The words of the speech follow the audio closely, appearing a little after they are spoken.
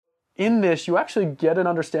in this, you actually get an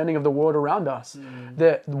understanding of the world around us.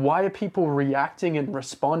 That why are people reacting and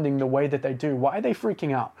responding the way that they do? Why are they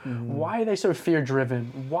freaking out? Why are they so fear-driven?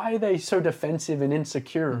 Why are they so defensive and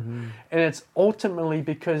insecure? And it's ultimately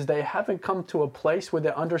because they haven't come to a place where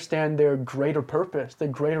they understand their greater purpose, their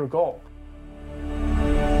greater goal.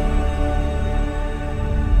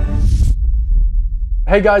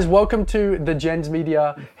 Hey guys, welcome to the Gens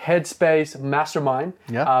Media Headspace Mastermind.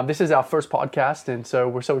 This is our first podcast, and so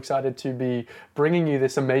we're so excited to be bringing you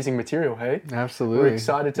this amazing material, hey? Absolutely. We're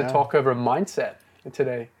excited to talk over mindset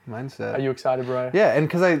today. Mindset. Are you excited, Brian? Yeah, and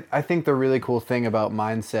because I think the really cool thing about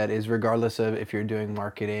mindset is regardless of if you're doing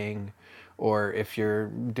marketing or if you're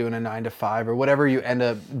doing a 9-to-5 or whatever you end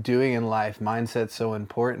up doing in life, mindset's so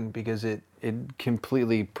important because it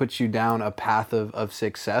completely puts you down a path of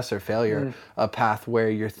success or failure, a path where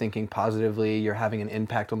you're thinking positively, you're having an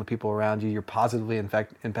impact on the people around you, you're positively in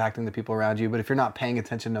fact impacting the people around you. But if you're not paying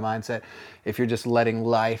attention to mindset, if you're just letting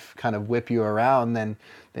life kind of whip you around, then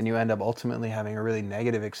you end up ultimately having a really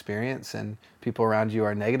negative experience and people around you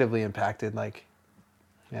are negatively impacted.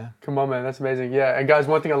 Yeah. Come on, man. That's amazing. Yeah. And guys,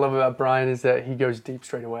 one thing I love about Brian is that he goes deep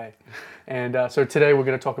straight away. And so today we're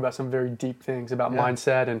going to talk about some very deep things about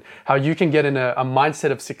mindset and how you can get in a mindset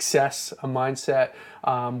of success, a mindset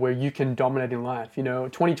where you can dominate in life. You know,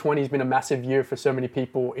 2020 has been a massive year for so many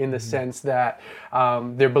people in the sense that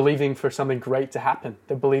they're believing for something great to happen.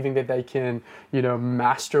 They're believing that they can,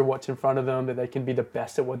 master what's in front of them, that they can be the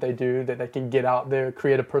best at what they do, that they can get out there,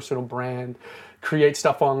 create a personal brand, create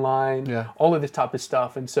stuff online, all of this type of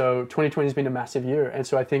stuff. And so 2020 has been a massive year. And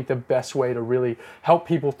so I think the best way to really help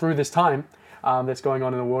people through this time that's going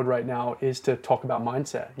on in the world right now is to talk about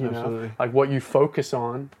mindset. You know, like what you focus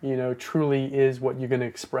on, truly is what you're going to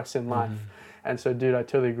express in life. And so, dude, I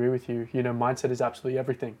totally agree with you. Mindset is absolutely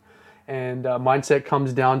everything. And mindset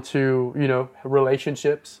comes down to,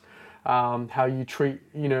 relationships, how you treat,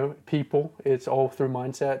 people. It's all through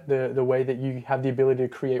mindset. The way that you have the ability to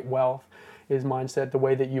create wealth is mindset. The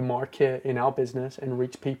way that you market in our business and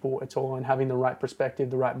reach people, it's all on having the right perspective,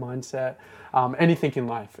 the right mindset, anything in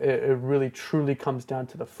life. It really truly comes down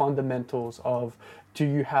to the fundamentals of, do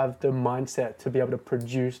you have the mindset to be able to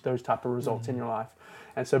produce those type of results in your life?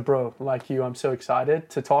 And so, bro, like you, I'm so excited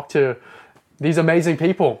to talk to these amazing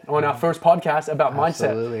people on our first podcast about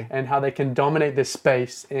mindset and how they can dominate this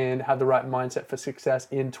space and have the right mindset for success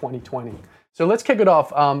in 2020. So let's kick it off.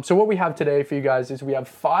 So what we have today for you guys is we have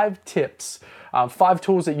 5 tips, 5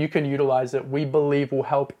 tools that you can utilize that we believe will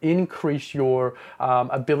help increase your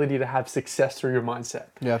ability to have success through your mindset.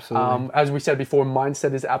 Yeah, absolutely. As we said before,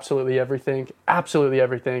 mindset is absolutely everything.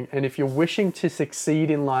 And if you're wishing to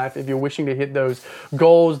succeed in life, if you're wishing to hit those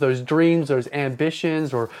goals, those dreams, those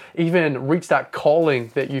ambitions, or even reach that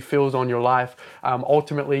calling that you feel is on your life,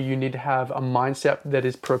 ultimately you need to have a mindset that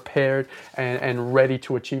is prepared and ready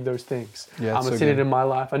to achieve those things. Yeah, I've seen it in my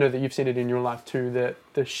life. I know that you've seen it in your life too, that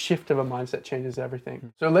the shift of a mindset changes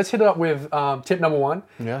everything. So let's hit it up with tip number 1.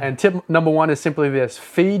 And tip number 1 is simply this: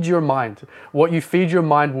 feed your mind. What you feed your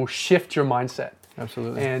mind will shift your mindset.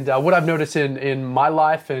 Absolutely. And what I've noticed in my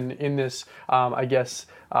life and in this,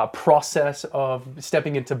 process of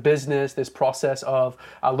stepping into business, this process of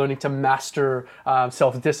learning to master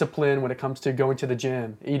self-discipline when it comes to going to the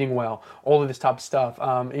gym, eating well, all of this type of stuff,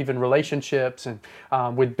 even relationships and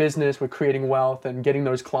with business, with creating wealth and getting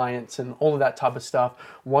those clients and all of that type of stuff.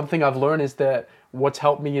 One thing I've learned is that what's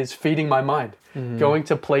helped me is feeding my mind, going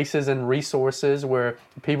to places and resources where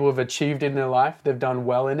people have achieved in their life, they've done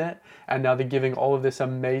well in it, and now they're giving all of this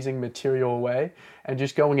amazing material away, and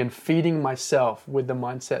just going and feeding myself with the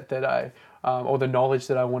mindset that or the knowledge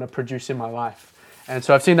that I want to produce in my life. And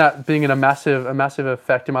so I've seen that being a massive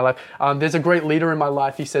effect in my life. There's a great leader in my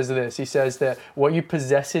life. He says this. He says that what you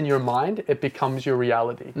possess in your mind, it becomes your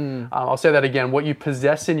reality. I'll say that again. What you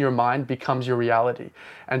possess in your mind becomes your reality.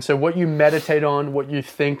 And so what you meditate on, what you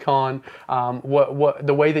think on, what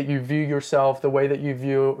the way that you view yourself, the way that you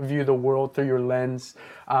view the world through your lens,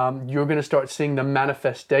 you're going to start seeing the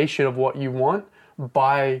manifestation of what you want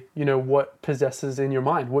by, what possesses in your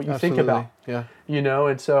mind, what you think about. Yeah.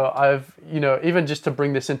 And so I've, even just to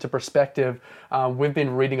bring this into perspective, we've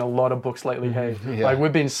been reading a lot of books lately, hey. Like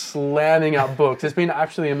we've been slamming out books. It's been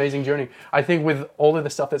actually an amazing journey. I think with all of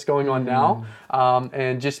the stuff that's going on now,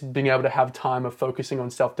 and just being able to have time of focusing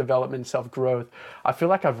on self-development, self-growth, I feel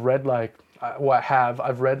like I've read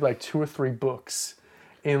I've read 2 or 3 books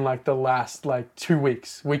in the last 2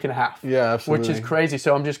 weeks, week and a half. Yeah, absolutely. Which is crazy.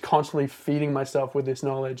 So I'm just constantly feeding myself with this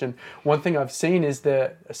knowledge. And one thing I've seen is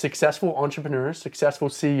that successful entrepreneurs, successful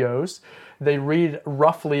CEOs, they read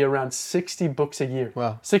roughly around 60 books a year.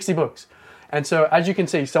 Wow. 60 books. And so, as you can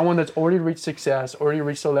see, someone that's already reached success, already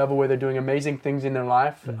reached a level where they're doing amazing things in their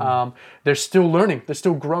life, they're still learning, they're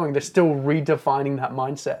still growing, they're still redefining that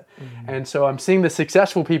mindset. And so I'm seeing the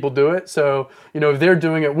successful people do it. So, if they're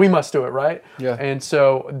doing it, we must do it, right? Yeah. And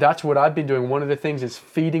so that's what I've been doing. One of the things is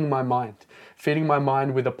feeding my mind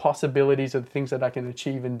with the possibilities of the things that I can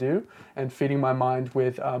achieve and do, and feeding my mind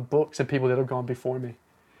with books and people that have gone before me.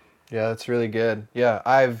 Yeah, that's really good. Yeah,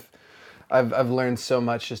 I've learned so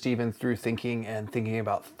much just even through thinking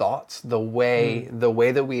about thoughts, the way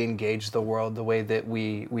that we engage the world, the way that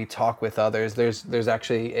we talk with others. There's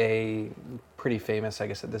actually a pretty famous, I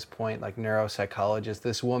guess at this point, like neuropsychologist.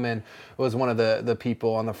 This woman was one of the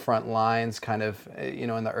people on the front lines, kind of,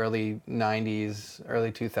 in the early 90s,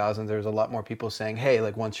 early 2000s. There was a lot more people saying, hey,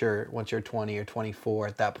 like once you're 20 or 24,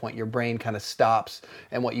 at that point your brain kind of stops,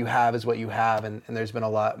 and what you have is what you have. And there's been a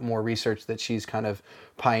lot more research that she's kind of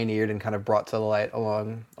pioneered and kind of brought to the light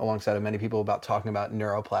alongside of many people about talking about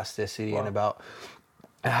neuroplasticity. Wow. And about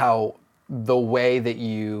how the way that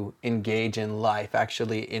you engage in life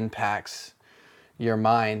actually impacts your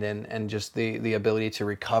mind, and just the ability to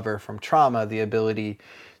recover from trauma, the ability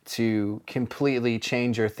to completely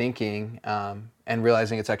change your thinking, and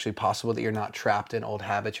realizing it's actually possible that you're not trapped in old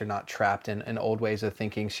habits, you're not trapped in old ways of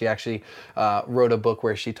thinking. She actually wrote a book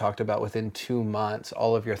where she talked about within 2 months,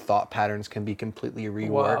 all of your thought patterns can be completely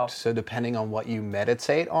reworked. Wow. So depending on what you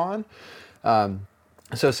meditate on,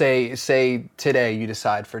 so say today you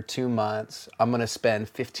decide for 2 months, I'm going to spend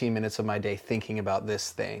 15 minutes of my day thinking about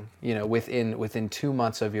this thing. Within 2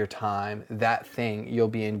 months of your time, that thing you'll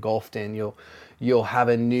be engulfed in. You'll have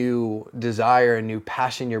a new desire, a new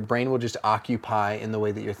passion. Your brain will just occupy in the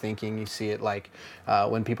way that you're thinking. You see it like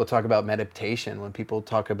when people talk about meditation, when people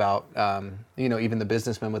talk about, even the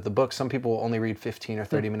businessman with the book, some people only read 15 or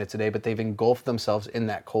 30 minutes a day, but they've engulfed themselves in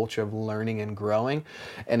that culture of learning and growing.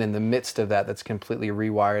 And in the midst of that, that's completely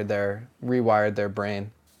rewired their brain.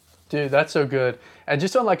 Dude, that's so good. And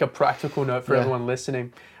just on like a practical note for everyone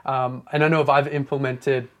listening, and I know if I've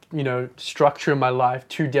implemented structure in my life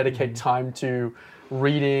to dedicate time to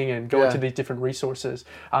reading and go into these different resources.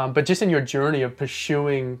 But just in your journey of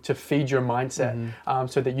pursuing to feed your mindset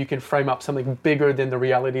so that you can frame up something bigger than the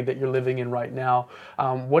reality that you're living in right now,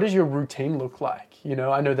 what does your routine look like?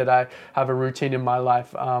 I know that I have a routine in my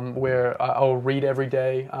life where I'll read every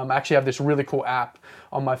day. I actually have this really cool app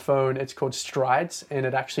on my phone. It's called Strides, and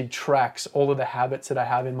it actually tracks all of the habits that I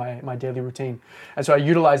have in my daily routine. And so I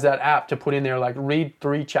utilize that app to put in there, like, read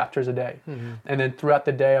 3 chapters a day. And then throughout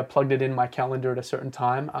the day, I plugged it in my calendar at a certain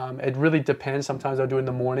time. It really depends. Sometimes I'll do it in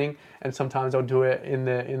the morning, and sometimes I'll do it in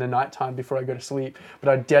the nighttime before I go to sleep. But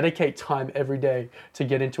I dedicate time every day to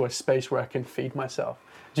get into a space where I can feed myself.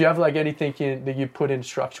 Do you have like anything that you put in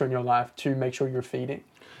structure in your life to make sure you're feeding?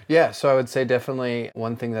 Yeah, so I would say definitely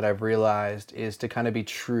one thing that I've realized is to kind of be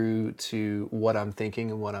true to what I'm thinking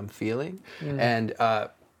and what I'm feeling. And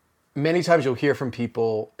many times you'll hear from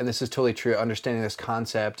people, and this is totally true, understanding this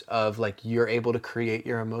concept of like you're able to create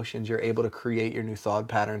your emotions, you're able to create your new thought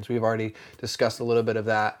patterns. We've already discussed a little bit of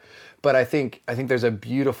that. But I think there's a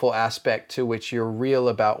beautiful aspect to which you're real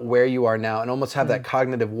about where you are now and almost have that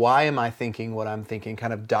cognitive, why am I thinking what I'm thinking,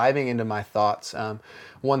 kind of diving into my thoughts.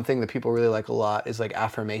 One thing that people really like a lot is like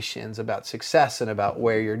affirmations about success and about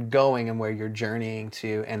where you're going and where you're journeying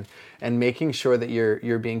to, and making sure that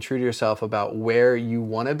you're being true to yourself about where you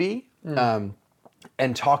want to be.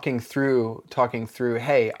 And talking through,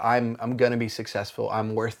 hey, I'm gonna be successful.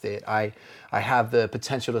 I'm worth it. I have the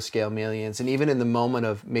potential to scale millions. And even in the moment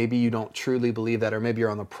of maybe you don't truly believe that, or maybe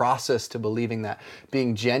you're on the process to believing that,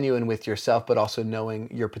 being genuine with yourself, but also knowing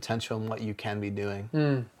your potential and what you can be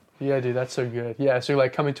doing. Yeah, dude, that's so good. Yeah, so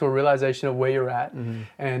like coming to a realization of where you're at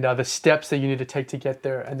and the steps that you need to take to get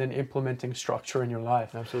there, and then implementing structure in your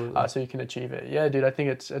life. Absolutely. So you can achieve it. Yeah, dude, I think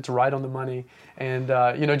it's right on the money. And,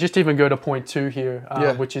 just even go to point 2 here,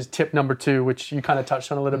 which is tip number 2, which you kind of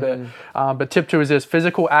touched on a little bit. But tip 2 is this: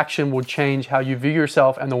 physical action will change how you view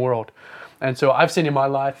yourself and the world. And so I've seen in my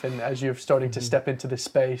life, and as you're starting to step into this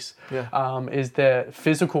space, is that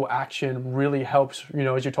physical action really helps,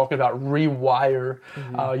 as you're talking about, rewire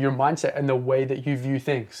your mindset and the way that you view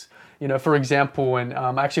things. For example, and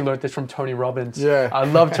I actually learned this from Tony Robbins. Yeah. I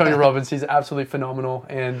love Tony Robbins. He's absolutely phenomenal,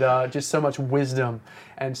 and just so much wisdom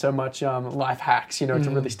and so much life hacks, to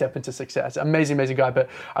really step into success. Amazing, amazing guy. But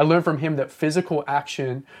I learned from him that physical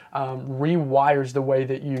action rewires the way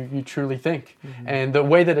that you truly think. And the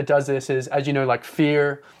way that it does this is, as you know, like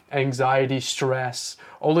fear, anxiety, stress,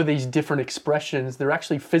 all of these different expressions, they're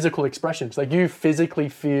actually physical expressions. Like you physically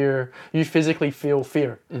feel fear. You physically feel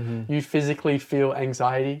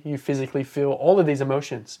anxiety. You physically feel all of these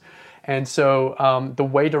emotions. And so the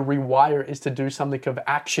way to rewire is to do something of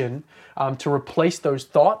action to replace those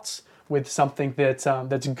thoughts with something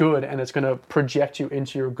that's good and that's going to project you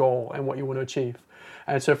into your goal and what you want to achieve.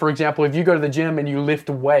 And so, for example, if you go to the gym and you lift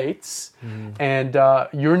weights and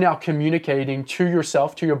you're now communicating to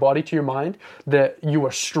yourself, to your body, to your mind, that you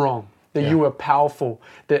are strong, that you are powerful,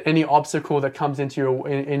 that any obstacle that comes into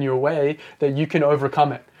in your way, that you can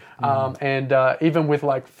overcome it. And even with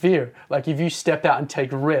like fear, like if you step out and take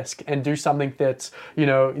risk and do something that's,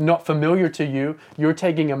 not familiar to you, you're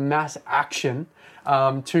taking a mass action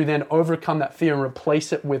to then overcome that fear and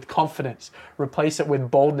replace it with confidence, replace it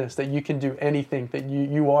with boldness that you can do anything, that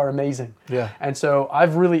you are amazing. Yeah. And so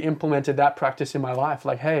I've really implemented that practice in my life.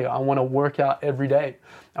 Like, hey, I want to work out every day.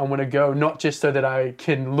 I want to go not just so that I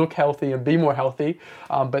can look healthy and be more healthy,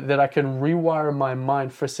 but that I can rewire my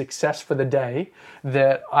mind for success for the day,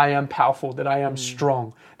 that I am powerful, that I am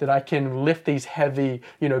strong, that I can lift these heavy,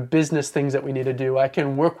 business things that we need to do. I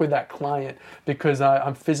can work with that client because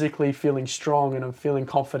I'm physically feeling strong and I'm feeling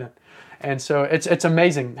confident. And so it's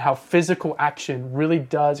amazing how physical action really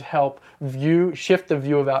does help shift the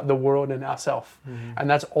view about the world and ourselves. And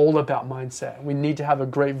that's all about mindset. We need to have a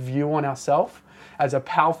great view on ourselves as a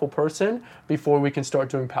powerful person before we can start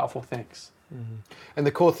doing powerful things. And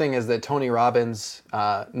the cool thing is that Tony Robbins,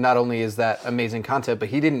 not only is that amazing content, but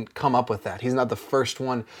he didn't come up with that. He's not the first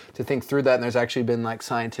one to think through that. And there's actually been like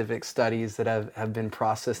scientific studies that have been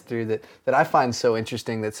processed through that I find so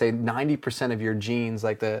interesting, that say 90% of your genes,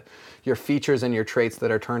 like your features and your traits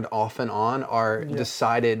that are turned off and on, are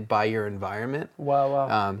decided by your environment.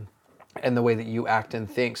 Wow. And the way that you act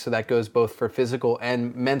and think. So that goes both for physical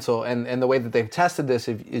and mental. And the way that they've tested this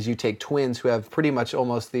is you take twins who have pretty much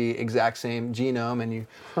almost the exact same genome, and you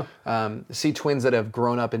see twins that have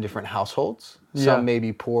grown up in different households. Some may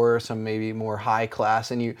be poor, some may be more high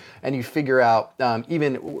class, and you figure out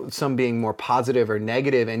even some being more positive or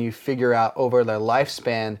negative, and you figure out over their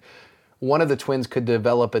lifespan, one of the twins could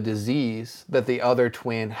develop a disease that the other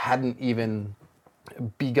twin hadn't even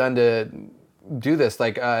begun to do this.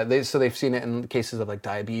 Like they've seen it in cases of like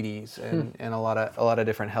diabetes and a lot of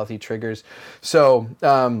different healthy triggers. So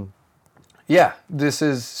this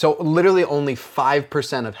is so literally only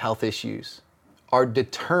 5% of health issues are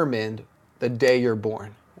determined the day you're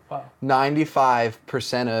born. Wow.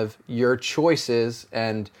 95% of your choices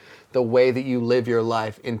and the way that you live your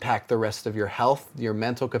life impact the rest of your health, your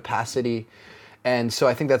mental capacity. And so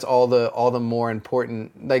I think that's all the more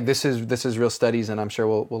important. Like this is real studies, and I'm sure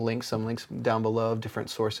we'll link some links down below of different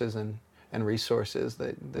sources and resources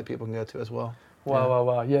that people can go to as well.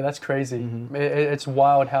 Wow. Yeah, that's crazy. It's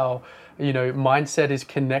wild how, mindset is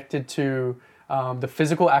connected to the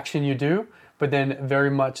physical action you do, but then very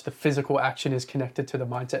much the physical action is connected to the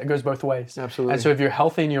mindset. It goes both ways. Absolutely. And so if you're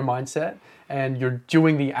healthy in your mindset and you're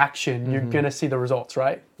doing the action, you're going to see the results,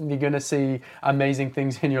 right? You're going to see amazing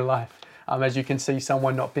things in your life. As you can see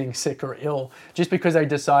someone not being sick or ill just because they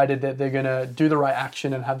decided that they're going to do the right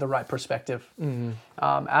action and have the right perspective.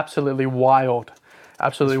 Absolutely wild.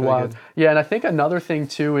 Absolutely wild. Good. Yeah, and I think another thing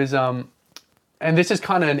too is, and this is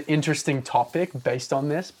kind of an interesting topic based on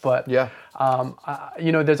this, but there's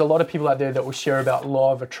a lot of people out there that will share about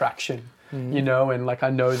law of attraction. And like I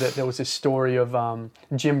know that there was this story of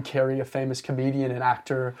Jim Carrey, a famous comedian and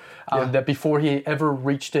actor, that before he ever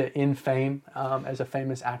reached it in fame as a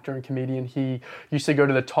famous actor and comedian, he used to go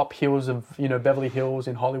to the top hills of Beverly Hills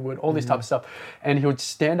in Hollywood, all this type of stuff, and he would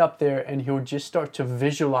stand up there and he would just start to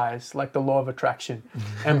visualize like the law of attraction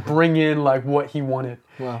and bring in like what he wanted.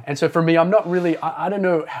 Wow. And so for me, I'm not really, I don't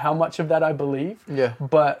know how much of that I believe,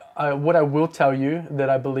 but what I will tell you that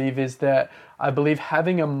I believe is that I believe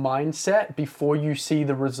having a mindset before you see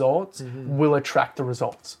the results will attract the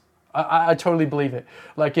results. I totally believe it.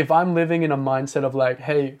 Like if I'm living in a mindset of like,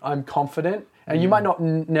 hey, I'm confident, and you might not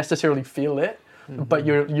necessarily feel it, but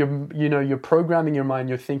you're programming your mind.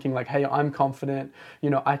 You're thinking like, hey, I'm confident.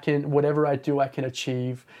 I can, whatever I do, I can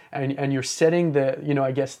achieve. And you're setting the,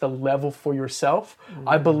 I guess the level for yourself.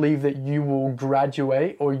 I believe that you will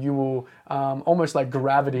graduate, or you will almost like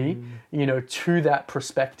gravity, to that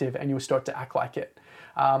perspective, and you'll start to act like it.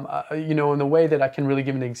 And the way that I can really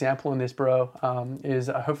give an example in this, bro, is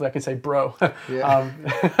hopefully I can say bro.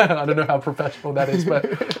 I don't know how professional that is, but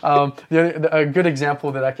a good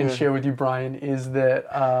example that I can share with you, Brian, is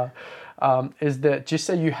that just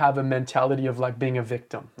say you have a mentality of like being a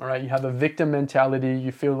victim, all right? You have a victim mentality.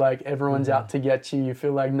 You feel like everyone's out to get you. You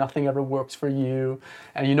feel like nothing ever works for you,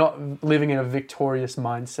 and you're not living in a victorious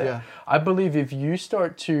mindset. Yeah. I believe if you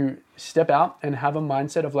start to step out and have a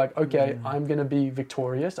mindset of like, okay, I'm going to be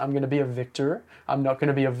victorious. I'm going to be a victor. I'm not going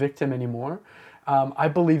to be a victim anymore. I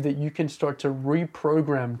believe that you can start to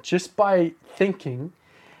reprogram just by thinking,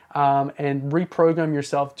 and reprogram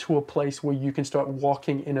yourself to a place where you can start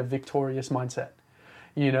walking in a victorious mindset.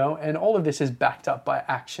 And all of this is backed up by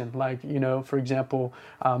action. Like, for example,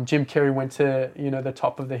 Jim Carrey went to, the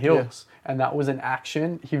top of the hills, and that was an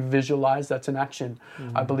action. He visualized, that's an action.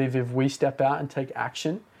 I believe if we step out and take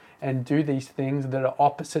action and do these things that are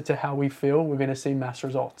opposite to how we feel, we're going to see mass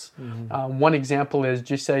results. One example is,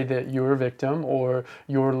 just say that you're a victim or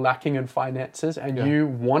you're lacking in finances and you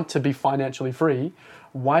want to be financially free.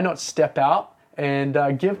 Why not step out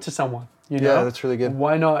and give to someone? Yeah, that's really good.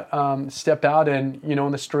 Why not step out and,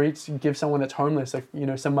 on the streets, give someone that's homeless,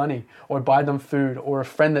 some money, or buy them food, or a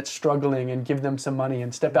friend that's struggling and give them some money,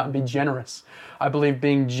 and step out and be generous. I believe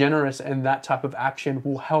being generous and that type of action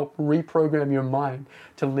will help reprogram your mind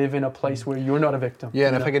to live in a place where you're not a victim. Yeah,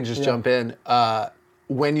 and if I can just jump in,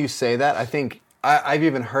 when you say that, I think I've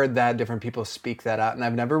even heard that different people speak that out, and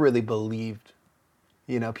I've never really believed.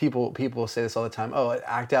 People say this all the time. Oh,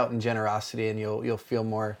 act out in generosity, and you'll feel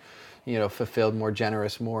more, fulfilled, more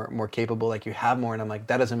generous, more capable, like you have more. And I'm like,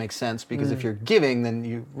 that doesn't make sense, because if you're giving, then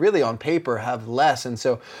you really on paper have less. And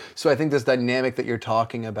so I think this dynamic that you're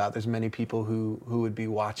talking about, there's many people who would be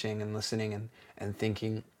watching and listening and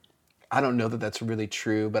thinking, I don't know that that's really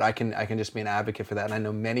true, but I can just be an advocate for that. And I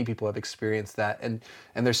know many people have experienced that. And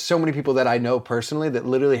there's so many people that I know personally that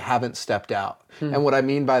literally haven't stepped out. And what I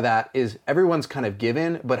mean by that is everyone's kind of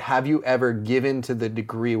given, but have you ever given to the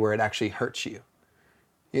degree where it actually hurts you?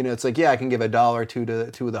 It's like, I can give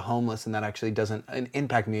 $1 to the homeless, and that actually doesn't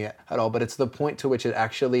impact me at all. But it's the point to which it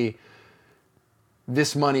actually,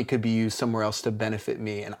 this money could be used somewhere else to benefit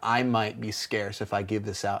me, and I might be scarce if I give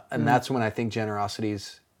this out. And that's when I think generosity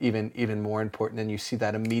is even more important, and you see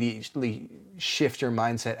that immediately shift your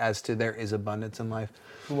mindset as to there is abundance in life.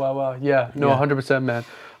 Wow. Yeah. No, 100%, man.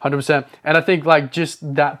 100%. And I think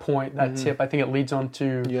just that point, that tip, I think it leads on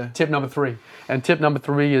to tip number 3. And tip number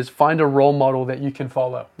 3 is find a role model that you can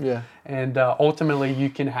follow. Yeah. And ultimately you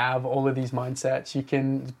can have all of these mindsets. You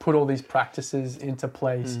can put all these practices into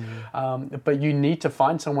place. But you need to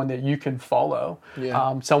find someone that you can follow.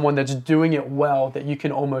 Someone that's doing it well, that you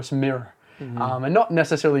can almost mirror. And not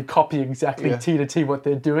necessarily copy exactly T to T what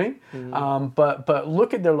they're doing, but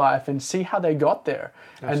look at their life and see how they got there.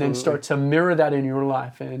 Absolutely. And then start to mirror that in your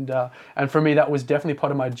life. And for me, that was definitely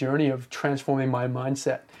part of my journey of transforming my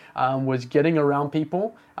mindset, was getting around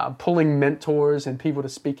people, pulling mentors and people to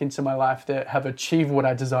speak into my life that have achieved what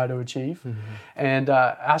I desire to achieve, and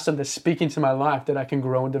ask them to speak into my life that I can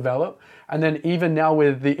grow and develop. And then even now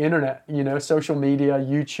with the internet, social media,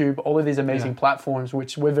 YouTube, all of these amazing platforms,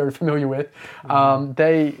 which we're very familiar with,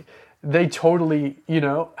 they totally,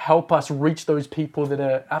 help us reach those people that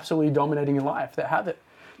are absolutely dominating in life, that have it.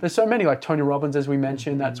 There's so many, like Tony Robbins, as we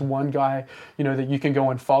mentioned. That's one guy, that you can go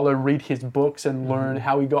and follow, read his books and learn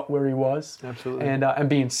how he got where he was. Absolutely. And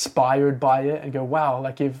be inspired by it and go, wow,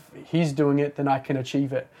 like if he's doing it, then I can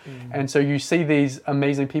achieve it. And so you see these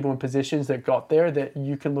amazing people in positions that got there, that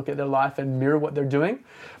you can look at their life and mirror what they're doing.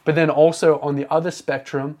 But then also on the other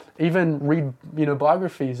spectrum, even read,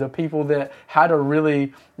 biographies of people that had a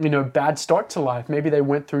really, bad start to life. Maybe they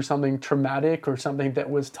went through something traumatic or something that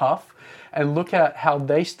was tough, and look at how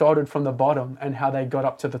they started from the bottom and how they got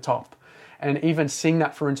up to the top. And even seeing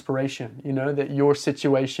that for inspiration, that your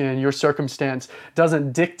situation, your circumstance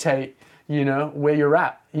doesn't dictate, where you're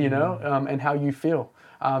at, and how you feel.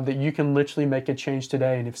 That you can literally make a change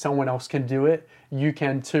today. And if someone else can do it, you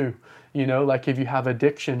can too. Like if you have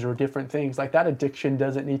addictions or different things, like that addiction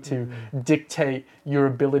doesn't need to dictate your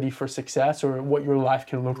ability for success or what your life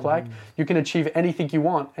can look like. You can achieve anything you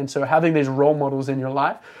want. And so having these role models in your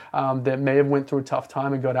life that may have went through a tough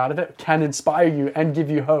time and got out of it can inspire you and give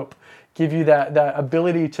you hope, give you that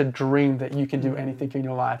ability to dream that you can do anything in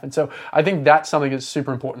your life. And so I think that's something that's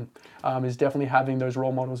super important, is definitely having those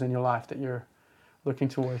role models in your life that you're looking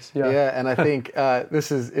towards. Yeah, and I think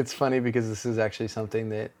it's funny because this is actually something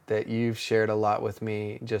that you've shared a lot with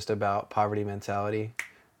me, just about poverty mentality,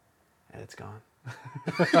 and it's gone.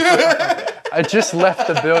 I just left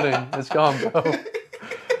the building. It's gone, bro.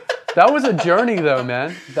 That was a journey though,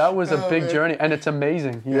 man. That was a big journey, and it's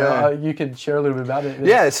amazing. You know, you can share a little bit about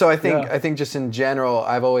it. So I think just in general,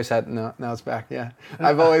 I've always had, now it's back.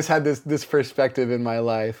 I've always had this perspective in my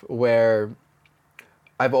life where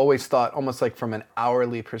I've always thought almost like from an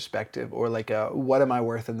hourly perspective, or like what am I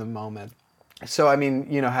worth in the moment? So, I mean,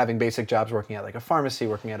 having basic jobs, working at like a pharmacy,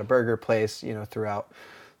 working at a burger place,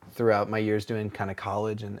 throughout my years doing kind of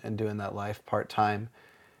college and doing that life part-time.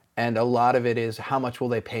 And a lot of it is how much will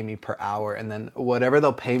they pay me per hour, and then whatever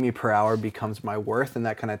they'll pay me per hour becomes my worth, and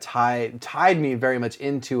that kind of tied me very much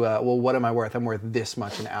into well, what am I worth? I'm worth this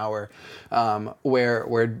much an hour. Where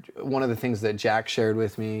one of the things that Jack shared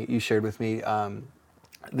with me, you shared with me,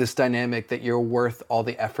 this dynamic that you're worth all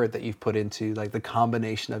the effort that you've put into, like the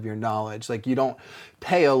combination of your knowledge. Like you don't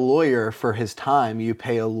pay a lawyer for his time, you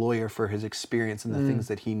pay a lawyer for his experience and the things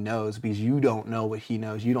that he knows, because you don't know what he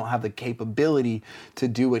knows. You don't have the capability to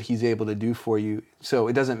do what he's able to do for you. So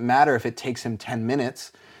it doesn't matter if it takes him 10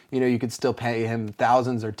 minutes, you could still pay him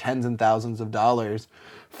thousands or tens and thousands of dollars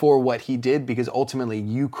for what he did, because ultimately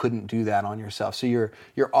you couldn't do that on yourself. So you're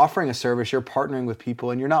offering a service, you're partnering with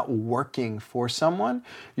people, and you're not working for someone.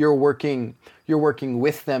 You're working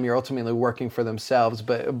with them. You're ultimately working for themselves,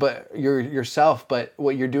 but you're yourself. But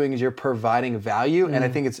what you're doing is you're providing value, and I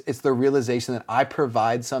think it's the realization that I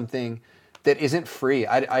provide something that isn't free.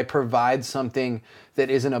 I provide something that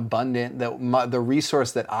isn't abundant, that the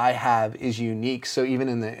resource that I have is unique. So even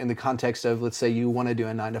in the context of, let's say you want to do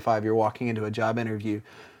a 9-to-5, you're walking into a job interview,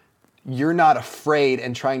 you're not afraid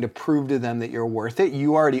and trying to prove to them that you're worth it.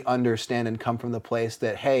 You already understand and come from the place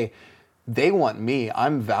that, hey, they want me,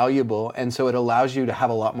 I'm valuable. And so it allows you to have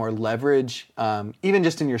a lot more leverage. Even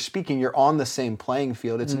just in your speaking, you're on the same playing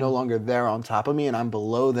field. It's no longer they're on top of me and I'm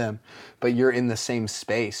below them, but you're in the same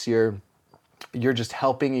space. You're just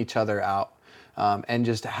helping each other out, and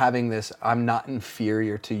just having this, I'm not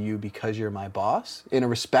inferior to you because you're my boss, in a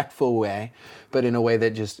respectful way, but in a way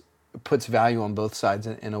that just puts value on both sides,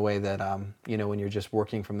 in a way that, when you're just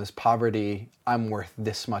working from this poverty, I'm worth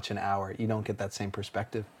this much an hour, you don't get that same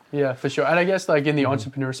perspective. Yeah, for sure. And I guess like in the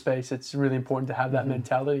entrepreneur space, it's really important to have that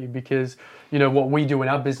mentality, because, what we do in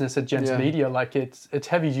our business at Gents Media, like it's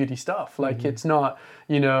heavy duty stuff. Like it's not,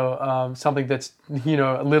 something that's,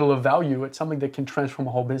 a little of value. It's something that can transform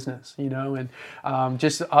a whole business, and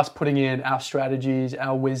just us putting in our strategies,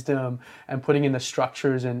 our wisdom, and putting in the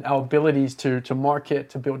structures and our abilities to market,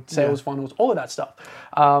 to build sales funnels, all of that stuff.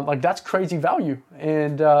 Like that's crazy value.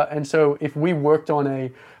 And so if we worked on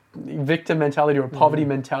a victim mentality or poverty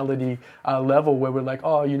mentality level where we're like,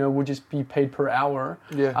 we'll just be paid per hour,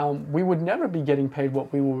 we would never be getting paid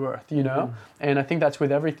what we were worth, and I think that's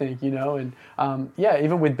with everything, and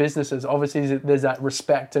even with businesses, obviously there's that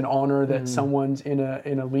respect and honor that someone's in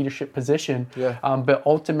a leadership position, but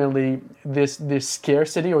ultimately this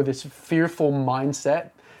scarcity or this fearful mindset,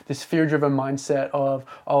 this fear-driven mindset of,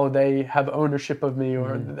 they have ownership of me,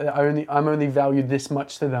 or I'm only valued this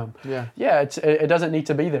much to them. It doesn't need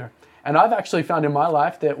to be there. And I've actually found in my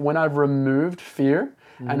life that when I've removed fear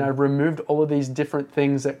and I've removed all of these different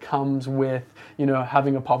things that comes with,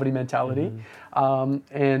 having a poverty mentality,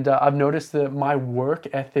 I've noticed that my work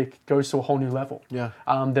ethic goes to a whole new level.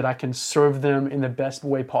 That I can serve them in the best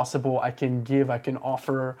way possible. I can give, I can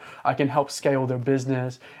offer, I can help scale their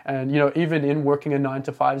business. And, even in working a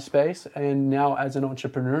 9-to-5 space, and now as an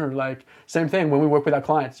entrepreneur, like same thing when we work with our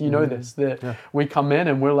clients, we come in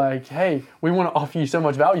and we're like, hey, we want to offer you so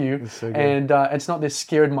much value. So and it's not this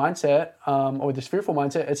scared mindset or this fearful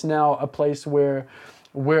mindset. It's now a place where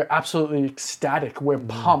we're absolutely ecstatic. We're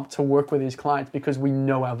pumped to work with these clients because we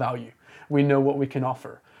know our value. We know what we can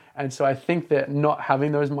offer. And so I think that not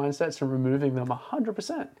having those mindsets and removing them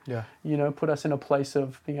 100%, put us in a place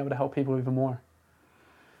of being able to help people even more.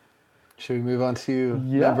 Should we move on to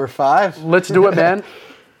number 5? Let's do it, man.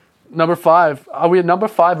 Number 5. Are we at number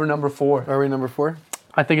 5 or number 4? Are we number 4?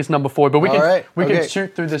 I think it's number 4, but we can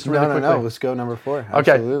shoot through this really quickly. No, let's go number 4.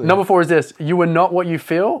 Absolutely. Okay, number 4 is this. You are not what you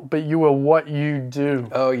feel, but you are what you do.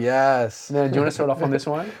 Oh, yes. Man, do you want to start off on this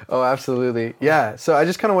one? Oh, absolutely. Yeah, so I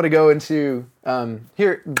just kind of want to go into,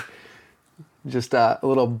 here, just a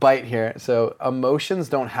little bite here. So emotions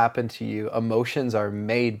don't happen to you. Emotions are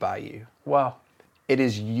made by you. Wow. It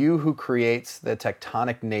is you who creates the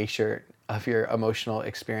tectonic nature of your emotional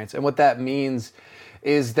experience. And what that means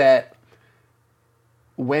is that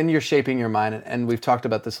when you're shaping your mind, and we've talked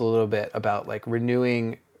about this a little bit, about like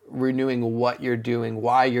renewing what you're doing,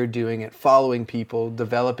 why you're doing it, following people,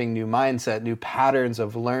 developing new mindset, new patterns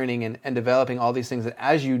of learning, and developing all these things. And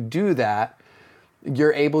as you do that,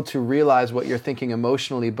 you're able to realize what you're thinking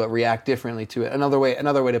emotionally, but react differently to it. Another way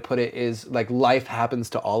to put it is like life happens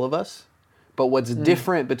to all of us. But what's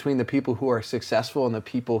different between the people who are successful and the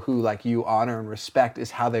people who like you honor and respect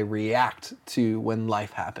is how they react to when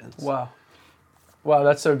life happens. Wow,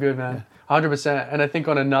 that's so good, man. 100%. And I think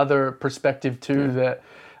on another perspective too, that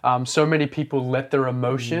so many people let their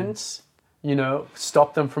emotions,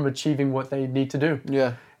 stop them from achieving what they need to do.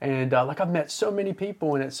 And like I've met so many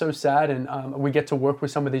people, and it's so sad. And we get to work with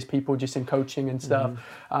some of these people just in coaching and stuff,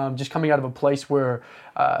 just coming out of a place where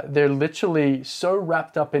they're literally so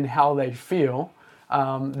wrapped up in how they feel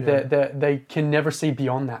that they can never see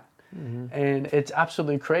beyond that. And it's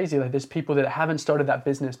absolutely crazy. Like there's people that haven't started that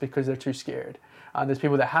business because they're too scared. There's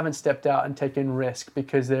people that haven't stepped out and taken risk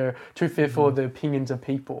because they're too fearful of the opinions of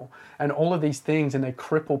people. And all of these things, and they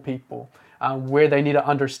cripple people. Where they need to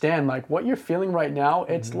understand, like, what you're feeling right now,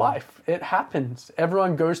 it's life. It happens.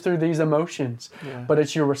 Everyone goes through these emotions, but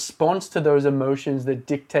it's your response to those emotions that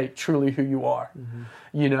dictate truly who you are.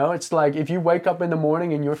 You know, it's like if you wake up in the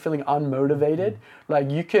morning and you're feeling unmotivated, like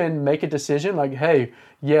you can make a decision like, hey,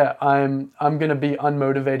 yeah, I'm going to be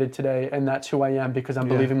unmotivated today, and that's who I am because I'm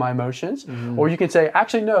believing my emotions. Or you can say,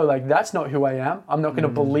 actually, no, like that's not who I am. I'm not going to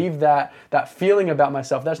believe that feeling about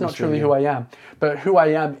myself. That's not truly who I am. But who I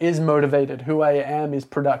am is motivated. Who I am is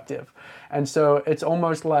productive. And so it's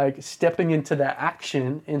almost like stepping into that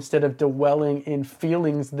action instead of dwelling in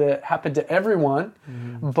feelings that happen to everyone,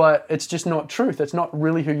 but it's just not truth. It's not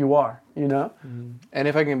really who you are, you know? And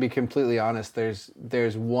if I can be completely honest,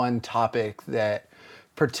 there's one topic that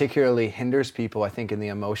particularly hinders people, I think, in the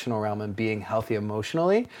emotional realm and being healthy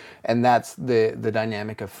emotionally, and that's the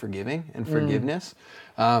dynamic of forgiving and forgiveness.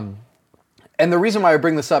 And the reason why I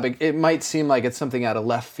bring this up, it might seem like it's something out of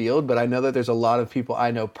left field, but I know that there's a lot of people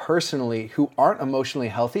I know personally who aren't emotionally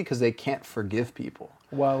healthy because they can't forgive people.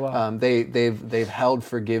 Wow. They've held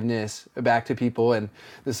forgiveness back to people, and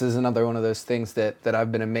this is another one of those things that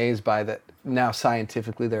I've been amazed by, that now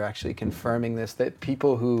scientifically they're actually confirming this, that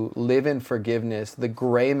people who live in forgiveness, the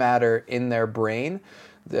gray matter in their brain,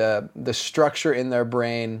 the structure in their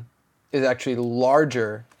brain is actually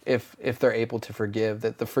larger if they're able to forgive.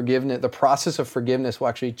 That the process of forgiveness will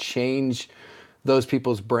actually change those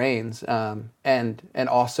people's brains, and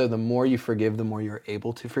also the more you forgive, the more you're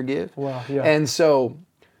able to forgive. Wow, yeah. And so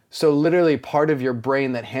literally part of your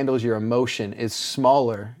brain that handles your emotion is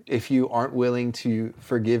smaller if you aren't willing to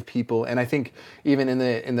forgive people. And I think even in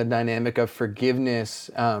the dynamic of forgiveness,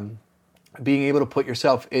 being able to put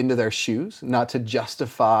yourself into their shoes, not to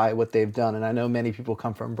justify what they've done. And I know many people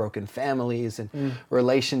come from broken families and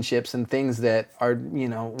relationships and things that are, we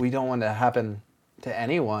don't want to happen to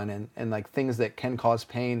anyone, and like things that can cause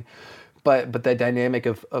pain. But the dynamic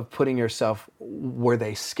of putting yourself, were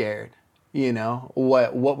they scared?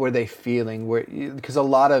 What were they feeling? Because a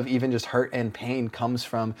lot of even just hurt and pain comes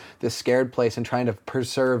from this scared place and trying to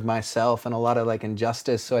preserve myself, and a lot of like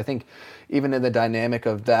injustice. So I think even in the dynamic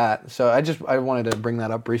of that, so I wanted to bring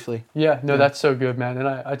that up briefly. Yeah, that's so good, man. And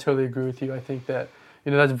I totally agree with you. I think that,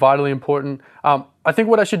 that's vitally important. I think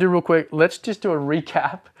what I should do real quick, let's just do a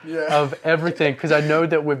recap of everything, because I know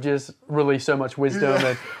that we've just released so much wisdom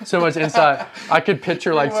and so much insight. I could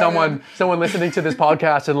picture like someone listening to this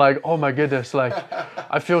podcast and like, oh my goodness, like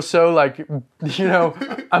I feel so like,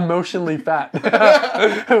 emotionally fat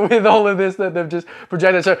with all of this that they've just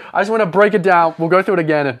projected. So I just want to break it down. We'll go through it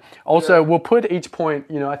again. And also we'll put each point,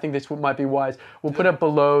 I think this might be wise. We'll put it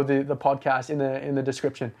below the podcast in the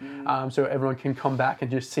description, so everyone can come back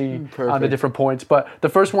and just see the different points. But the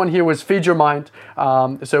first one here was feed your mind.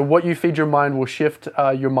 So what you feed your mind will shift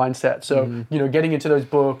your mindset. So, getting into those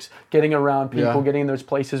books, getting around people, getting in those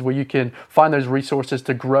places where you can find those resources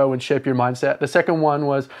to grow and shape your mindset. The second one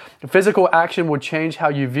was physical action will change how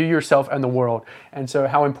you view yourself and the world. And so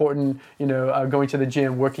how important, going to the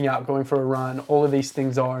gym, working out, going for a run, all of these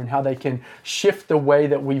things are, and how they can shift the way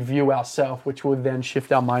that we view ourselves, which will then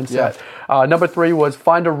shift our mindset. Number 3 was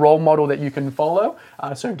find a role model that you can follow.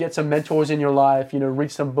 So get some mentors in your life,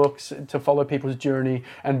 read some books to follow people's journey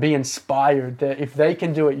and be inspired that if they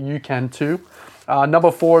can do it, you can too.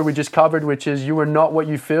 Number 4 we just covered, which is you are not what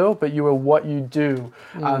you feel, but you are what you do.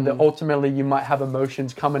 That ultimately you might have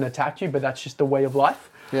emotions come and attack you, but that's just the way of life.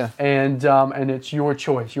 And it's your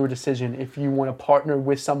choice, your decision, if you want to partner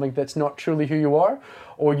with something that's not truly who you are,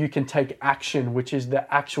 or you can take action, which is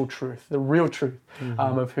the actual truth, the real truth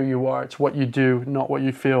of who you are. It's what you do, not what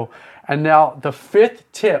you feel. And now the 5th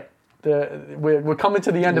tip, we're coming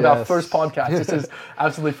to the end of our first podcast. This is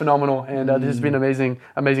absolutely phenomenal, and this has been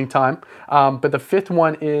amazing time. But the 5th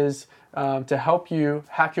one is to help you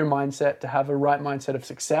hack your mindset, to have a right mindset of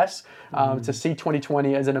success, to see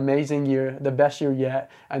 2020 as an amazing year, the best year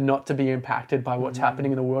yet, and not to be impacted by what's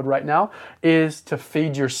happening in the world right now, is to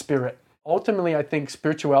feed your spirit. Ultimately, I think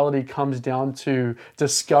spirituality comes down to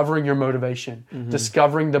discovering your motivation,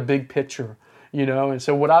 discovering the big picture. And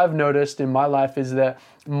so what I've noticed in my life is that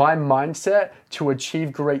my mindset to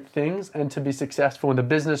achieve great things and to be successful in the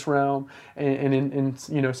business realm and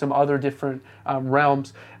in some other different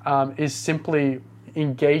realms is simply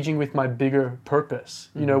engaging with my bigger purpose,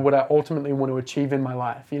 what I ultimately want to achieve in my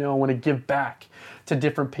life. I want to give back to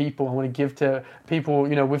different people. I want to give to people,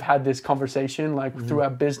 we've had this conversation like through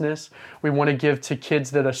our business. We want to give to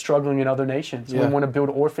kids that are struggling in other nations. We want to build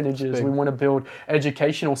orphanages. We want to build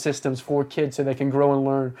educational systems for kids so they can grow and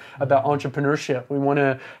learn about entrepreneurship. We want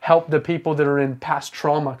to help the people that are in past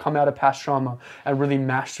trauma, come out of past trauma and really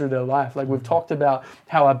master their life. Like we've talked about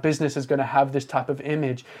how our business is going to have this type of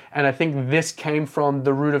image. And I think this came from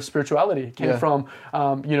the root of spirituality. It came from,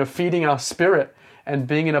 feeding our spirit and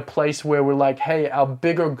being in a place where we're like, hey, our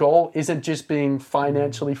bigger goal isn't just being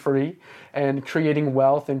financially free and creating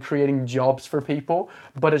wealth and creating jobs for people,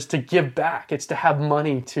 but it's to give back. It's to have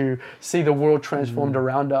money to see the world transformed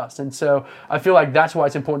around us. And so I feel like that's why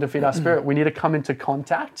it's important to feed our spirit. We need to come into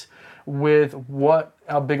contact with what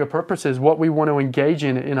our bigger purpose is, what we want to engage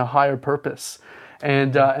in a higher purpose.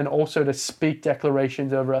 And also to speak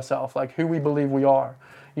declarations over ourselves, like who we believe we are,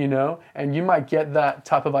 and you might get that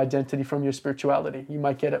type of identity from your spirituality. You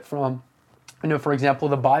might get it from, for example,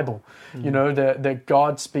 the Bible, that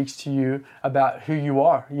God speaks to you about who you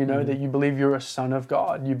are, that you believe you're a son of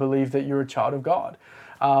God. You believe that you're a child of God.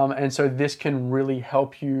 And so this can really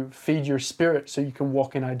help you feed your spirit so you can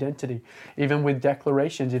walk in identity, even with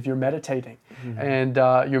declarations if you're meditating and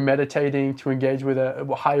you're meditating to engage with a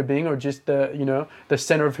higher being or just the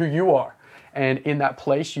center of who you are. And in that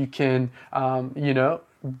place, you can,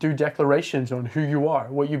 do declarations on who you are,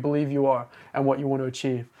 what you believe you are, and what you want to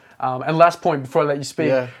achieve. And last point before I let you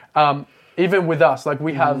speak, even with us, like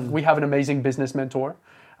we have an amazing business mentor.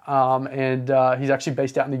 And he's actually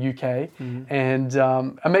based out in the UK and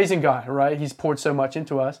amazing guy, right? He's poured so much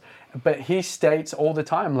into us, but he states all the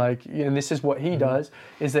time, like, and this is what he does,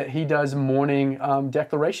 is that he does morning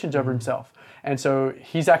declarations over himself. And so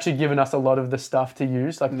he's actually given us a lot of the stuff to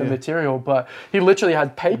use, like the material, but he literally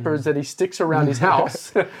had papers that he sticks around his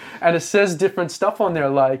house and it says different stuff on there,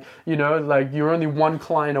 like, like you're only one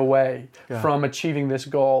client away from achieving this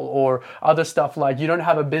goal, or other stuff like you don't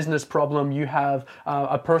have a business problem, you have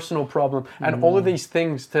a personal problem, and all of these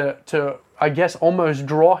things to, I guess, almost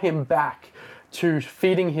draw him back to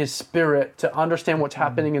feeding his spirit, to understand what's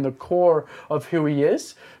happening in the core of who he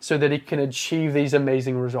is so that he can achieve these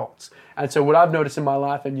amazing results. And so what I've noticed in my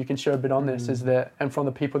life, and you can share a bit on this, is that, and from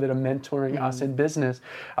the people that are mentoring us in business,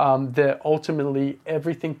 that ultimately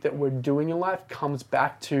everything that we're doing in life comes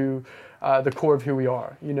back to the core of who we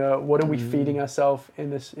are. What are we feeding ourselves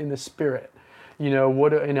in the spirit?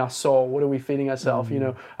 What are in our soul? What are we feeding ourselves?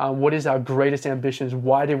 What is our greatest ambitions?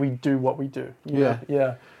 Why do we do what we do?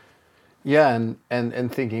 Yeah,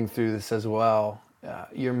 and thinking through this as well,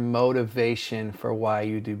 your motivation for why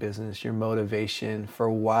you do business, your motivation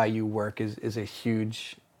for why you work is a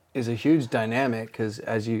huge dynamic, because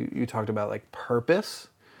as you talked about, like purpose.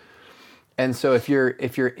 And so if you're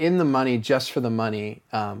in the money just for the money,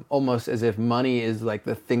 almost as if money is like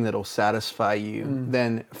the thing that'll satisfy you,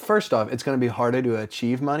 then first off, it's going to be harder to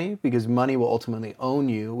achieve money because money will ultimately own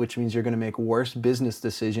you, which means you're going to make worse business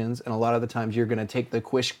decisions. And a lot of the times you're going to take the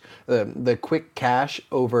quick cash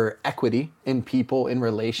over equity in people, in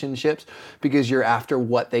relationships, because you're after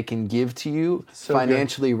what they can give to you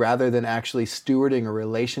financially rather than actually stewarding a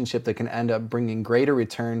relationship that can end up bringing greater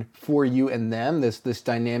return for you and them. This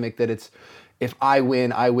dynamic that it's, if I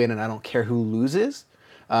win, and I don't care who loses.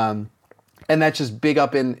 And that's just big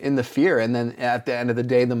up in the fear. And then at the end of the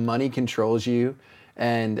day, the money controls you.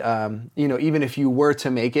 And, even if you were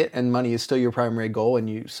to make it and money is still your primary goal and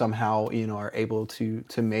you somehow, are able to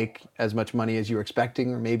make as much money as you were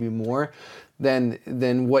expecting or maybe more,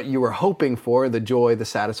 then what you were hoping for, the joy, the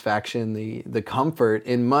satisfaction, the comfort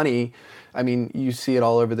in money, I mean, you see it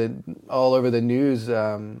all over the news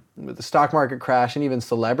with the stock market crash, and even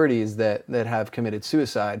celebrities that have committed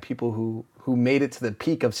suicide, people who made it to the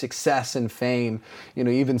peak of success and fame.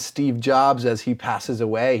 Even Steve Jobs, as he passes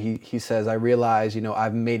away, he says, I realize,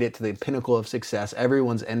 I've made it to the pinnacle of success.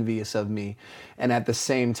 Everyone's envious of me. And at the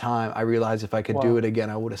same time, I realize if I could do it again,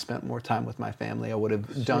 I would have spent more time with my family. I would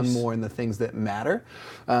have done more in the things that matter.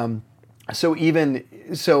 So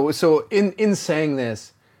in saying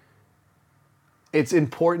this, it's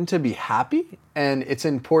important to be happy, and it's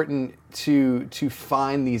important to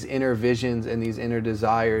find these inner visions and these inner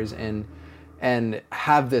desires and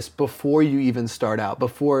have this before you even start out,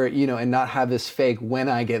 and not have this fake, when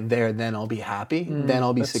I get there, then I'll be happy, then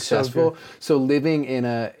I'll be successful. So living in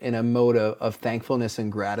a mode of thankfulness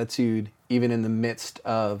and gratitude, even in the midst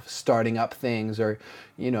of starting up things, or,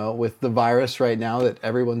 with the virus right now that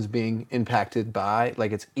everyone's being impacted by,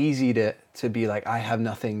 like it's easy to be like, I have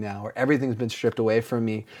nothing now, or everything's been stripped away from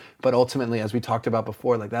me. But ultimately, as we talked about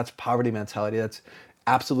before, like that's poverty mentality. That's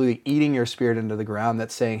absolutely eating your spirit into the ground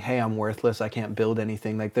that's saying, hey, I'm worthless, I can't build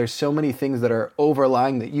anything. Like there's so many things that are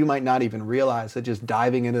overlying that you might not even realize, that just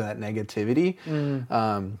diving into that negativity,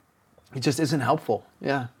 it just isn't helpful.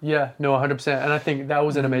 Yeah. Yeah, no, 100%. And I think that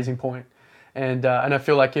was an amazing point. And I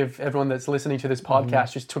feel like if everyone that's listening to this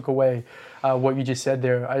podcast just took away what you just said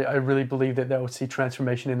there, I really believe that they will see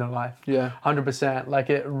transformation in their life. Yeah. 100%. Like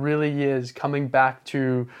it really is coming back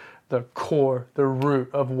to the core, the root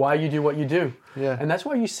of why you do what you do. Yeah. And that's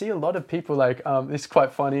why you see a lot of people like, it's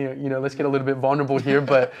quite funny, let's get a little bit vulnerable here,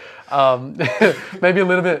 but maybe a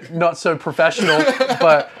little bit not so professional,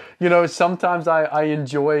 but sometimes I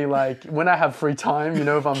enjoy, like, when I have free time,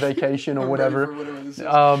 if I'm vacation or whatever.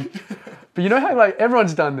 But you know how, like,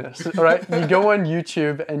 everyone's done this, right? You go on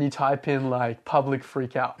YouTube and you type in, like, public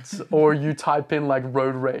freakouts, or you type in, like,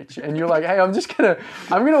 road rage, and you're like, hey, I'm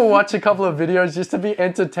gonna watch a couple of videos just to be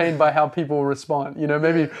entertained by how people respond.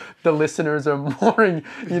 Maybe the listeners are more,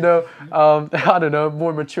 I don't know,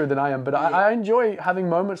 more mature than I am, but I enjoy having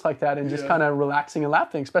moments like that and just kind of relaxing and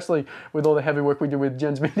laughing, especially with all the heavy work we do with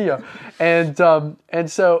Gens Media. And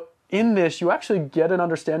so in this, you actually get an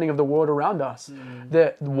understanding of the world around us.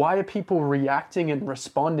 That why are people reacting and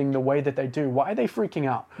responding the way that they do? Why are they freaking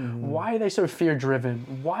out? Why are they so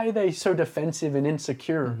fear-driven? Why are they so defensive and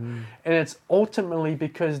insecure? And it's ultimately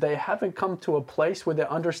because they haven't come to a place where they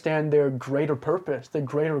understand their greater purpose, their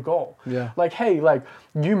greater goal. Yeah. Like, hey, like,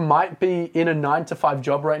 you might be in a 9-to-5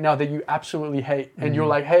 job right now that you absolutely hate. And you're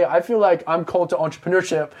like, hey, I feel like I'm called to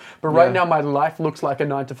entrepreneurship, but right now my life looks like a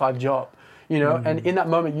 9-to-5 job. And in that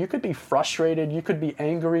moment, you could be frustrated, you could be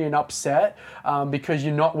angry and upset because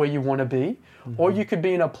you're not where you want to be. Or you could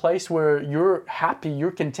be in a place where you're happy,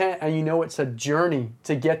 you're content, and it's a journey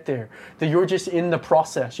to get there. That you're just in the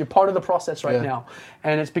process. You're part of the process right now.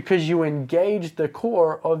 And it's because you engaged the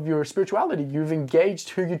core of your spirituality. You've engaged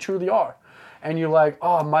who you truly are. And you're like,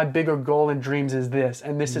 oh, my bigger goal and dreams is this,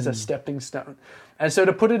 and this is a stepping stone. And so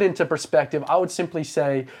to put it into perspective, I would simply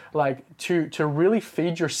say, like, to really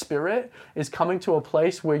feed your spirit is coming to a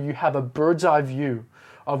place where you have a bird's eye view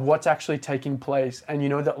of what's actually taking place, and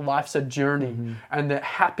that life's a journey, and that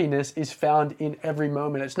happiness is found in every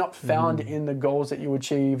moment. It's not found in the goals that you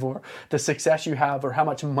achieve or the success you have or how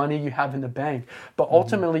much money you have in the bank, but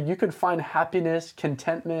ultimately you can find happiness,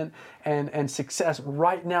 contentment, and success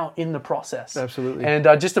right now in the process. Absolutely. And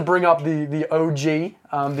just to bring up the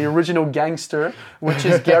OG, the original gangster, which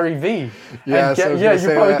is Gary Vee. Yeah,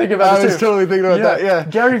 you're probably thinking about this too. I was totally thinking about that, yeah.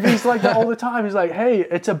 Gary Vee's like that all the time. He's like, hey,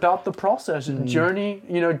 it's about the process. Journey,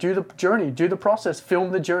 do the journey, do the process,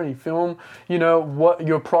 film the journey, film, what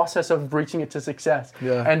your process of reaching it to success.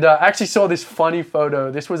 Yeah. And I actually saw this funny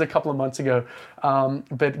photo. This was a couple of months ago.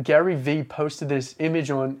 But Gary Vee posted this image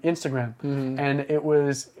on Instagram.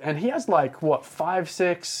 And he has like, 5,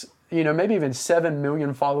 6, maybe even 7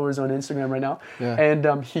 million followers on Instagram right now. Yeah.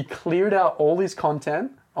 And he cleared out all his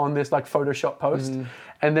content on this like Photoshop post.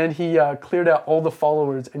 And then he cleared out all the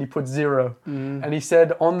followers and he put 0. And he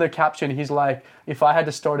said on the caption, he's like, if I had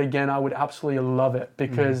to start again, I would absolutely love it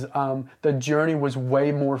because the journey was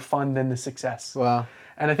way more fun than the success. Wow.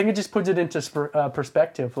 And I think it just puts it into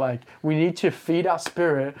perspective. Like, we need to feed our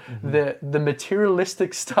spirit the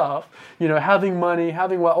materialistic stuff, having money,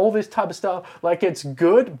 having all this type of stuff. Like, it's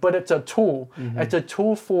good, but it's a tool. It's a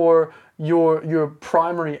tool for your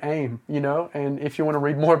primary aim, and if you want to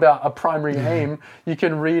read more about a primary aim, you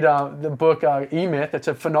can read the book E-Myth. It's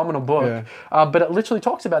a phenomenal book. But it literally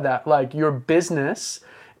talks about that. Like, your business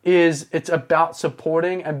it's about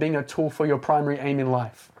supporting and being a tool for your primary aim in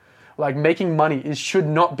life. Like, making money should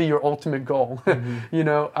not be your ultimate goal.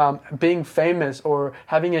 Being famous or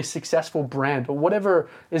having a successful brand or whatever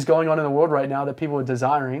is going on in the world right now that people are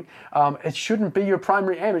desiring, it shouldn't be your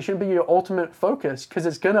primary aim. It shouldn't be your ultimate focus, because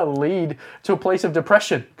it's going to lead to a place of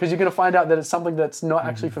depression, because you're going to find out that it's something that's not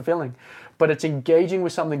actually fulfilling. But it's engaging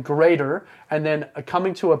with something greater and then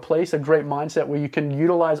coming to a place, a great mindset where you can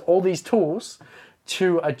utilize all these tools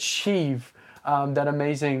to achieve that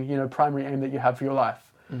amazing, primary aim that you have for your life.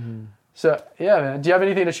 So yeah, man. Do you have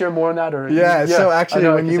anything to share more on that? Or so actually,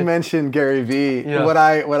 when you mentioned Gary Vee, what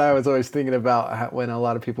I was always thinking about when a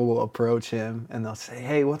lot of people will approach him and they'll say,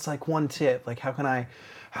 "Hey, what's like one tip? Like, how can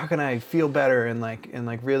I feel better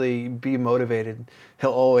and really be motivated?"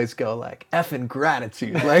 He'll always go like effing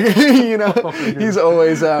gratitude, like he's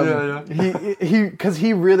always he because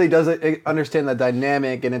he really doesn't understand the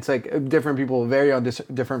dynamic, and it's like different people vary on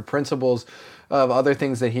different principles of other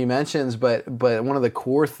things that he mentions, but one of the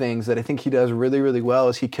core things that I think he does really, really well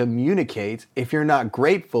is he communicates. If you're not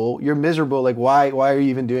grateful, you're miserable. Like, why are you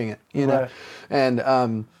even doing it?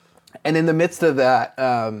 And in the midst of that,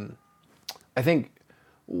 I think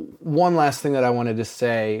one last thing that I wanted to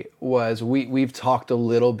say was we've talked a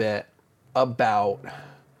little bit about,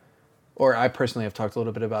 or I personally have talked a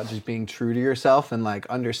little bit about just being true to yourself and like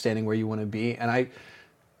understanding where you want to be. And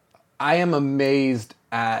I am amazed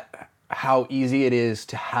at how easy it is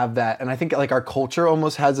to have that. And I think like our culture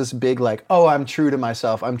almost has this big like, oh, I'm true to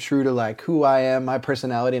myself. I'm true to like who I am, my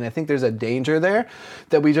personality. And I think there's a danger there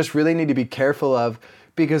that we just really need to be careful of,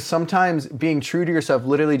 because sometimes being true to yourself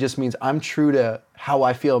literally just means I'm true to how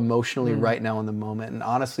I feel emotionally right now in the moment. And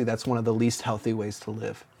honestly, that's one of the least healthy ways to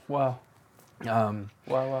live. Wow.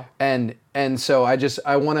 Wow. And so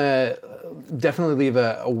I want to definitely leave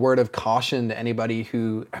a word of caution to anybody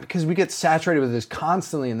who, because we get saturated with this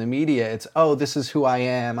constantly in the media. It's, oh, this is who I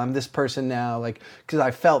am. I'm this person now, like, because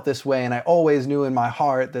I felt this way and I always knew in my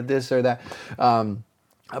heart that this or that.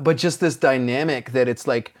 But just this dynamic that it's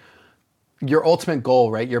like, your ultimate goal,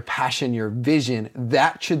 right? Your passion, your vision,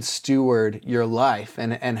 that should steward your life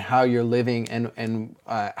and how you're living and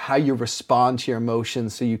how you respond to your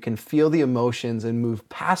emotions, so you can feel the emotions and move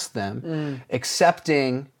past them,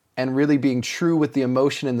 accepting and really being true with the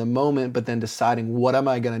emotion in the moment, but then deciding what am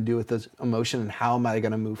I going to do with this emotion and how am I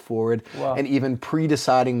going to move forward? Wow. And even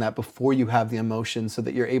pre-deciding that before you have the emotion, so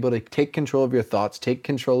that you're able to take control of your thoughts, take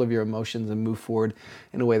control of your emotions, and move forward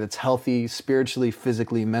in a way that's healthy, spiritually,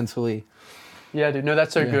 physically, mentally. Yeah, dude. No,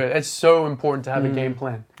 that's so good. It's so important to have a game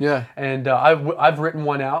plan. Yeah. And I've written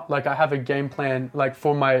one out. Like I have a game plan like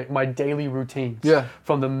for my daily routines. Yeah.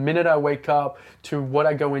 From the minute I wake up to what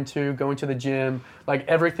I going to the gym, like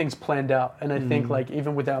everything's planned out. And I think like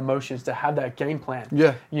even with our emotions, to have that game plan.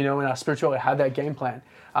 Yeah. You know, in our spirituality, have that game plan.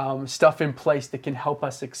 Stuff in place that can help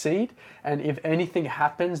us succeed. And if anything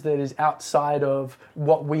happens that is outside of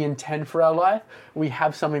what we intend for our life, we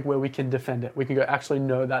have something where we can defend it. We can go, actually,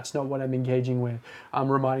 no, that's not what I'm engaging with. I'm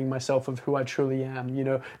reminding myself of who I truly am. You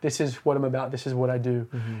know, this is what I'm about. This is what I do.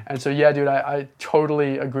 And so, yeah, dude, I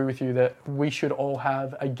totally agree with you that we should all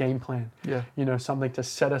have a game plan. Yeah. You know, something to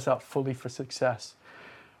set us up fully for success.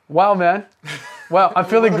 Wow, man. Wow, I'm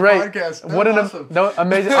feeling great. What an awesome.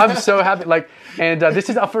 Amazing. I'm so happy. Like, and this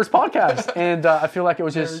is our first podcast, and I feel like it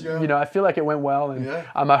was just, you know, I feel like it went well, and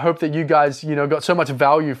I hope that you guys, you know, got so much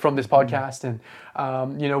value from this podcast, and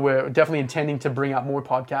you know, we're definitely intending to bring out more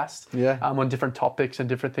podcasts, on different topics and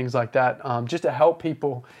different things like that, just to help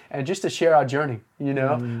people and just to share our journey. You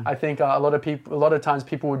know, I think a lot of times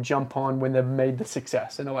people would jump on when they've made the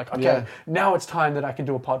success, and they're like, okay, now it's time that I can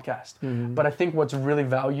do a podcast. But I think what's really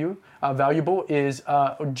valuable is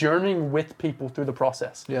journeying with people through the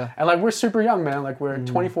process. And like, we're super young, man. Like, we're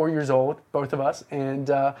 24 years old, both of us,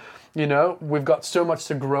 and you know, we've got so much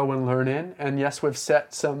to grow and learn in. And yes, we've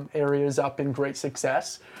set some areas up in great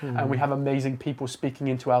success, and we have amazing people speaking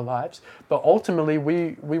into our lives. But ultimately,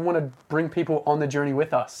 we want to bring people on the journey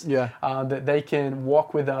with us, that they can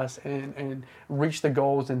walk with us and reach the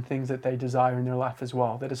goals and things that they desire in their life as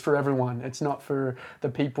well. That is for everyone. It's not for the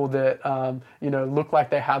people that you know, look like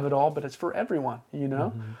they have it all, but it's for everyone. You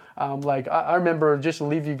know, like I remember, just to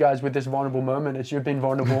leave you guys with this vulnerable moment. As you've been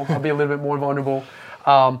vulnerable, I'll be a little bit more vulnerable.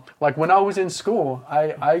 Like when I was in school,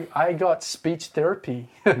 I got speech therapy.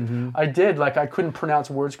 I did. Like, I couldn't pronounce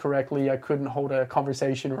words correctly. I couldn't hold a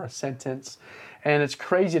conversation or a sentence. And it's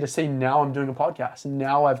crazy to see now I'm doing a podcast.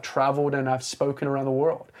 Now I've traveled and I've spoken around the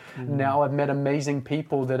world. Now I've met amazing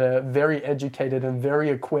people that are very educated and very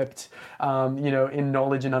equipped, you know, in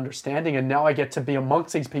knowledge and understanding. And now I get to be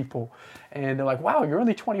amongst these people. And they're like, wow, you're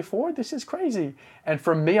only 24? This is crazy. And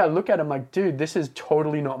for me, I look at them like, dude, this is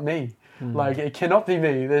totally not me. Like, it cannot be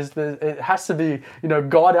me. It has to be, you know,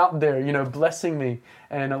 God out there, you know, blessing me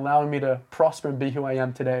and allowing me to prosper and be who I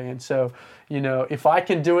am today. And so, you know, if I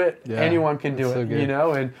can do it, anyone can do it, you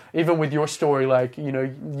know. And even with your story, like, you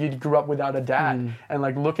know, you grew up without a dad, and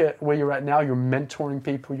like, look at where you're at now. You're mentoring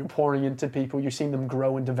people, you're pouring into people, you're seeing them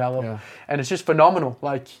grow and develop, and it's just phenomenal.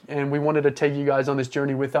 Like, and we wanted to take you guys on this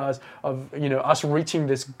journey with us of, you know, us reaching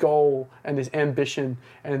this goal and this ambition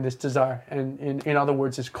and this desire, and in other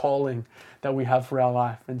words, this calling that we have for our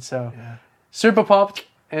life. And so, super pumped.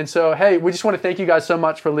 And so, hey, we just want to thank you guys so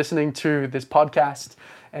much for listening to this podcast.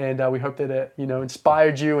 And we hope that it, you know,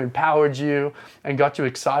 inspired you, empowered you, and got you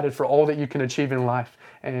excited for all that you can achieve in life.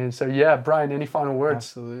 And so, yeah, Brian, any final words?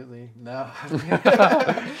 Absolutely. No.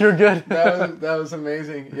 You're good. That was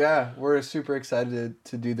amazing. Yeah, we're super excited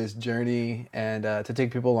to do this journey and to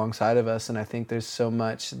take people alongside of us. And I think there's so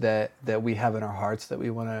much that we have in our hearts that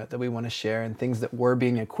we want to share, and things that we're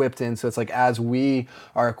being equipped in. So it's like, as we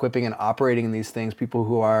are equipping and operating in these things, people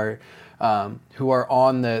who are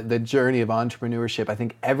on the journey of entrepreneurship, I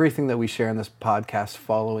think everything that we share in this podcast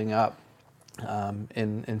following up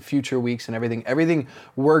in future weeks and everything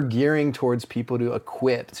we're gearing towards people to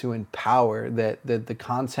equip, to empower, that the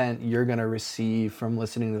content you're going to receive from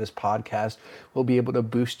listening to this podcast will be able to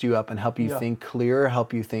boost you up and help you think clearer,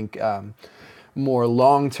 help you think more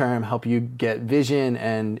long-term, help you get vision,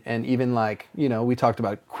 and even like, we talked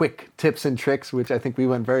about quick tips and tricks, which I think we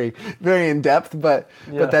went very, very in depth, but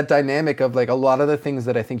that dynamic of like a lot of the things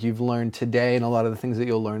that I think you've learned today and a lot of the things that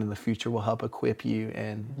you'll learn in the future will help equip you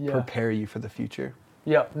and prepare you for the future.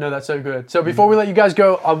 Yeah, no, that's so good. So before we let you guys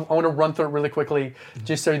go, I want to run through it really quickly,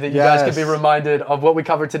 just so that you guys can be reminded of what we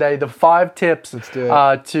covered today. The 5 tips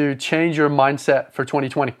to change your mindset for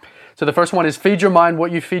 2020. So the first one is feed your mind.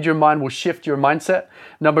 What you feed your mind will shift your mindset.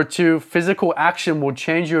 Number 2, physical action will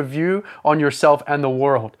change your view on yourself and the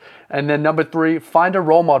world. And then number 3, find a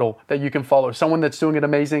role model that you can follow. Someone that's doing it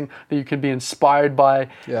amazing, that you can be inspired by,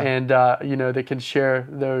 and they can share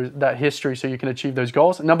that history so you can achieve those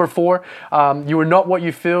goals. And number 4, you are not what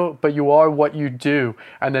you feel, but you are what you do.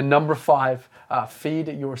 And then number 5, feed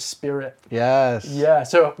your spirit. Yes. Yeah.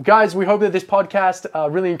 So guys, we hope that this podcast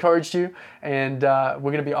really encouraged you, and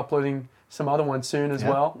we're going to be uploading some other ones soon as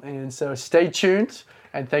well. And so stay tuned,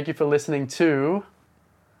 and thank you for listening to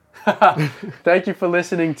what's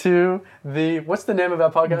the name of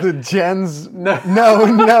our podcast? The Gens.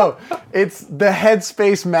 No. It's the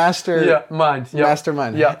Headspace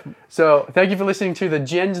Mastermind. Yeah. So thank you for listening to the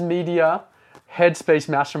Gens Media Headspace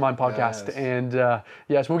Mastermind podcast. Yes. And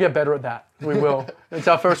yes, we'll get better at that. We will. It's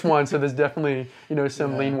our first one, so there's definitely,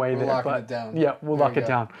 some leeway there. Locking it down. Yeah, we'll lock it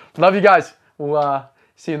down. Love you guys. We'll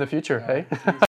see you in the future. Hey.